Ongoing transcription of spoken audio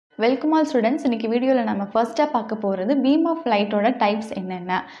Welcome all students. இன்னைக்கு வீடியோவில் நம்ம ஃபர்ஸ்ட்டாக பார்க்க போகிறது பீம் ஆஃப் லைட்டோட டைப்ஸ்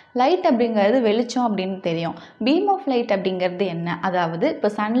என்னென்ன. லைட் அப்படிங்கிறது வெளிச்சம் அப்படின்னு தெரியும். பீம் ஆஃப் லைட் அப்படிங்கிறது என்ன, அதாவது இப்போ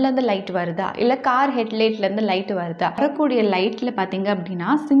சன்லேருந்து லைட் வருதா இல்லை கார் ஹெட்லைட்லேருந்து லைட் வருதா, வரக்கூடிய லைட்டில் பார்த்தீங்க அப்படின்னா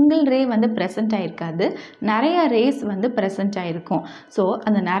சிங்கிள் ரே வந்து ப்ரெசென்ட் ஆகிருக்காது, நிறைய ரேஸ் வந்து ப்ரெசென்ட் ஆகிருக்கும். ஸோ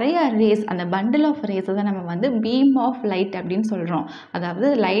அந்த நிறைய ரேஸ், அந்த பண்டில் ஆஃப் ரேஸை தான் நம்ம வந்து பீம் ஆஃப் லைட் அப்படின்னு சொல்கிறோம். அதாவது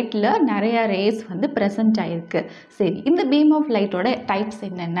லைட்டில் நிறைய ரேஸ் வந்து ப்ரெசென்ட் ஆகிருக்கு. சரி, இந்த பீம் ஆஃப் லைட்டோட டைப்ஸ்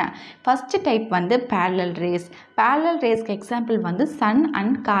என்னென்ன? ஃபர்ஸ்ட் டைப் வந்து parallel rays. parallel raysக்கு எக்ஸாம்பிள் வந்து சன்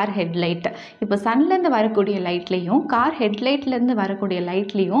அண்ட் கார் ஹெட்லைட். இப்போ சன்லேருந்து வரக்கூடிய லைட்லேயும் கார் ஹெட்லைட்லேருந்து வரக்கூடிய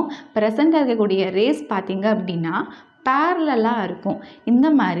லைட்லேயும் ப்ரெசென்ட் ஆகக்கூடிய ரேஸ் பார்த்தீங்க அப்படின்னா பேரலாக இருக்கும். இந்த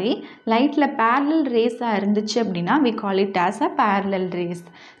மாதிரி லைட்டில் பேரலல் ரேஸாக இருந்துச்சு அப்படின்னா we call it as a parallel rays.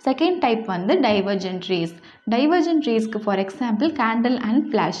 Second type வந்து divergent race. Divergent ரேஸ்க்கு for example candle and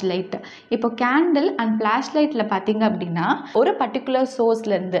flash light. இப்போ கேண்டில் அண்ட் ஃப்ளாஷ் லைட்டில் பார்த்தீங்க அப்படின்னா ஒரு பர்டிகுலர்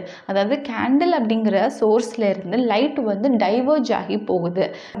சோர்ஸ்லேருந்து, அதாவது கேண்டில் அப்படிங்கிற சோர்ஸ்லேருந்து லைட் வந்து டைவர்ஜ் ஆகி போகுது.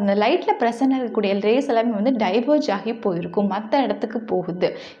 அந்த லைட்டில் ப்ரெசென்ட் ஆகக்கூடிய ரேஸ் எல்லாமே வந்து டைவர்ஜ் ஆகி போயிருக்கும், மற்ற இடத்துக்கு போகுது.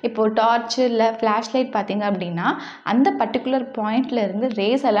 இப்போ டார்ச் இல்லை ஃப்ளாஷ் லைட் பார்த்தீங்க அப்படின்னா அந்த பர்டிகுலர் பாயிண்ட்ல இருந்து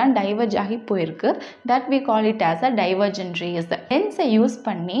ரேஸ் எல்லாம் டைவர்ஜ் ஆகி போயிருக்கு. That we call it as a divergent rays. லென்ஸை use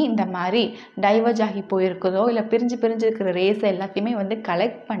பண்ணி இந்த மாதிரி டைவர்ஜ் ஆகி போயிருக்குதோ இல்லை பிரிஞ்சு இருக்கிற ரேஸ் எல்லாத்தையுமே வந்து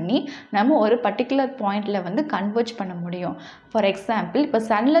கலெக்ட் பண்ணி நம்ம ஒரு பர்டிகுலர் பாயிண்ட்ல வந்து கன்வெர்ஜ் பண்ண முடியும். ஃபார் எக்ஸாம்பிள் இப்போ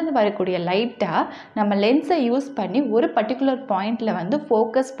சன்லேருந்து வரக்கூடிய லைட்டை நம்ம லென்ஸை யூஸ் பண்ணி ஒரு பர்டிகுலர் பாயிண்ட்ல வந்து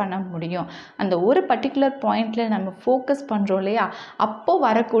ஃபோக்கஸ் பண்ண முடியும். அந்த ஒரு பர்டிகுலர் பாயிண்ட்ல நம்ம ஃபோக்கஸ் பண்ணுறோம் இல்லையா, அப்போ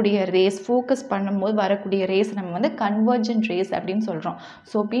வரக்கூடிய ரேஸ், ஃபோக்கஸ் பண்ணும்போது வரக்கூடிய ரேஸ் நம்ம வந்து கன்வர்ஜென்ட் ரேஸ் அப்படின்னு சொல்கிறோம்.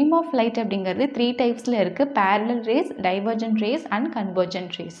 ஸோ பீம் ஆஃப் லைட் அப்படிங்கிறது 3 டைப்ஸில் இருக்குது: parallel race, divergent race and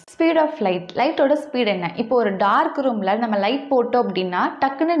convergent race. Speed of light. லைட்டோட ஸ்பீட் என்ன? இப்போ ஒரு டார்க் ரூமில் நம்ம லைட் போட்டோம் அப்படின்னா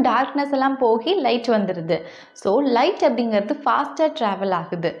டக்குன்னு டார்க்னஸ் எல்லாம் போகி லைட் வந்துடுது. ஸோ லைட் அப்படிங்கிறது ஃபாஸ்ட்டாக ட்ராவல்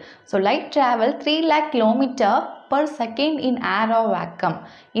ஆகுது. So light travel 3 lakh kilometers per second in air or vacuum.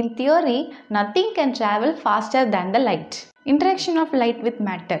 In theory, nothing can travel faster than the light. Interaction of light with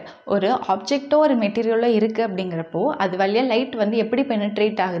matter. ஒரு ஆப்ஜெக்டோ ஒரு மெட்டீரியலோ இருக்குது அப்படிங்கிறப்போ அது வழியாக லைட் வந்து எப்படி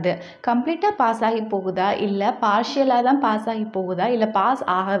பெனிட்ரேட் ஆகுது? கம்ப்ளீட்டாக பாஸ் ஆகி போகுதா, இல்லை பார்ஷியலாக தான் பாஸ் ஆகி போகுதா, இல்லை பாஸ்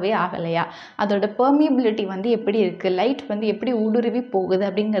ஆகவே ஆகலையா, அதோட பெர்மியபிலிட்டி வந்து எப்படி இருக்குது, லைட் வந்து எப்படி ஊடுருவி போகுது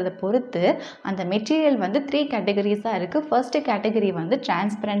அப்படிங்கிறத பொறுத்து அந்த மெட்டீரியல் வந்து 3 கேட்டகரிஸாக இருக்குது. ஃபர்ஸ்ட் கேட்டகரி வந்து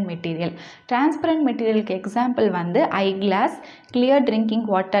டிரான்ஸ்பரண்ட் மெட்டீரியல். டிரான்ஸ்பரண்ட் மெட்டீரியலுக்கு எக்ஸாம்பிள் வந்து ஐ கிளாஸ், கிளியர் ட்ரிங்கிங்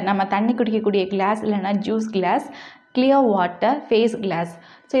வாட்டர், நம்ம தண்ணி குடிக்கக்கூடிய கிளாஸ் இல்லைனா juice class, clear water, face class.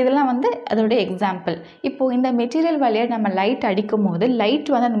 So இதெல்லாம் வந்து அதோடைய எக்ஸாம்பிள். இப்போது இந்த மெட்டீரியல் வழியாக நம்ம லைட் அடிக்கும் போது லைட்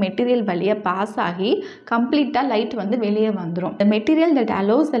வந்து அந்த மெட்டீரியல் வழியாக பாஸ் ஆகி கம்ப்ளீட்டாக லைட் வந்து வெளியே வந்துடும். the material that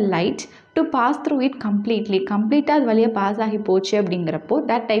allows the light to pass through it கம்ப்ளீட்டாக அது வழியாக பாஸ் ஆகி போச்சு அப்படிங்கிறப்போ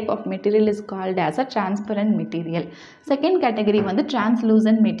that type of material is called as a transparent material. Second category வந்து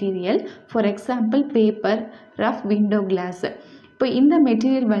translucent material. For example paper, rough window glass. இப்போ இந்த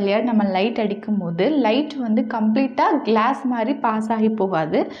material வழியாக நம்ம லைட் அடிக்கும் போது லைட் வந்து கம்ப்ளீட்டாக கிளாஸ் மாதிரி பாஸ் ஆகி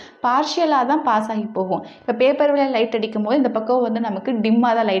போகாது, பார்ஷியலாக தான் பாஸ் ஆகி போகும். இப்போ பேப்பர் வழியாக லைட் அடிக்கும் போது இந்த பக்கம் வந்து நமக்கு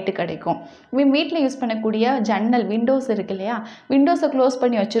டிம்மாக தான் லைட்டு கிடைக்கும். வீட்டில் யூஸ் பண்ணக்கூடிய ஜன்னல், விண்டோஸ் இருக்கு இல்லையா, விண்டோஸை க்ளோஸ்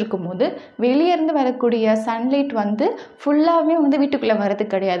பண்ணி வச்சுருக்கும் போது வெளியே இருந்து வரக்கூடிய சன்லைட் வந்து ஃபுல்லாகவே வந்து வீட்டுக்குள்ளே வரது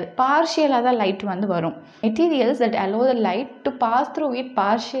கிடையாது, பார்ஷியலாக தான் லைட் வந்து வரும். Materials that allow the light to pass through it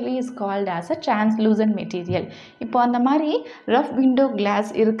partially is called as a translucent material. இப்போ அந்த மாதிரி ரஃப் விண்டோ கிளாஸ்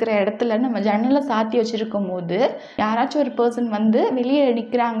இருக்கிற இடத்துல நம்ம ஜன்னலை சாத்தி வச்சுருக்கும் போது யாராச்சும் ஒரு பர்சன் வந்து வெளியே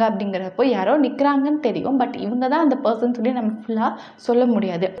நிற்கிறாங்க அப்படிங்கிறப்போ யாரோ நிற்கிறாங்கன்னு தெரியும், பட் இவங்க தான் அந்த பர்சன் சொல்லி நம்ம ஃபுல்லாக சொல்ல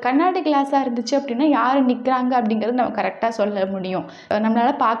முடியாது. கண்ணாடி கிளாஸாக இருந்துச்சு அப்படின்னா யார் நிற்கிறாங்க அப்படிங்கிறது நம்ம கரெக்டாக சொல்ல முடியும்,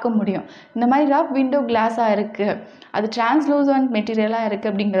 நம்மளால் பார்க்க முடியும். இந்த மாதிரி ரஃப் விண்டோ கிளாஸாக இருக்குது, அது டிரான்ஸ்லூசன்ட் மெட்டீரியலாக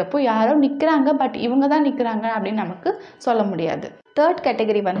இருக்குது அப்படிங்கிறப்போ யாரோ நிற்கிறாங்க, பட் இவங்க தான் நிற்கிறாங்க அப்படின்னு நமக்கு சொல்ல முடியாது. தேர்ட்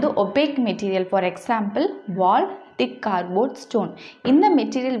கேட்டகரி வந்து opaque material. For example wall, thick cardboard, stone. இந்த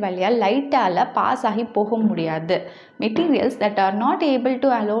மெட்டீரியல் வழியாக லைட்டால் பாஸ் ஆகி போக முடியாது. Materials that are not able to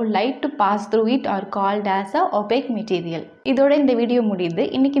allow light to pass through it are called as a opaque material. இதோட இந்த வீடியோ முடியுது.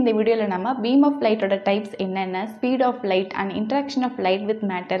 இன்றைக்கி இந்த வீடியோவில் நம்ம பீம் ஆஃப் லைட்டோட டைப்ஸ் என்னென்ன, speed of light and interaction of light with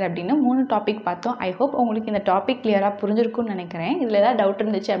matter அப்படின்னு 3 டாபிக் பார்த்தோம். ஐ ஹோப் உங்களுக்கு இந்த டாபிக் கிளியராக புரிஞ்சிருக்கும்னு நினைக்கிறேன். இதில் ஏதாவது டவுட்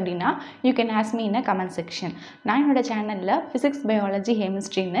இருந்துச்சு அப்படின்னா you can ask me in comment section. நான் என்னோட சேனலில் ஃபிசிக்ஸ், பயாலஜி,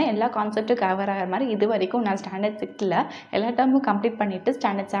 கெமிஸ்ட்ரின்னு எல்லா கான்செப்ட்டும் கவர் ஆகிற மாதிரி இது வரைக்கும் நான் ஸ்டாண்டர்ட் 6ல் எல்லா டேர்மும் கம்ப்ளீட் பண்ணிவிட்டு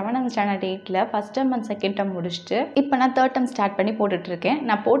standard 7 and standard 8ல் first term and second term முடிச்சுட்டு இப்போ நான் தேர்ட் டேர்ம் ஸ்டார்ட் பண்ணி போட்டுட்ருக்கேன்.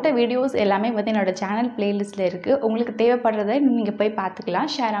 நான் போட்ட வீடியோஸ் எல்லாமே வந்து என்னோட சேனல் பிளேலிஸ்ட்டில் இருக்குது. உங்களுக்கு தேவைப்படுறதை நீங்கள் போய்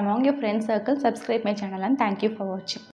பார்த்துக்கலாம். Share among your friends circle. Subscribe my channel and thank you for வாட்சிங்.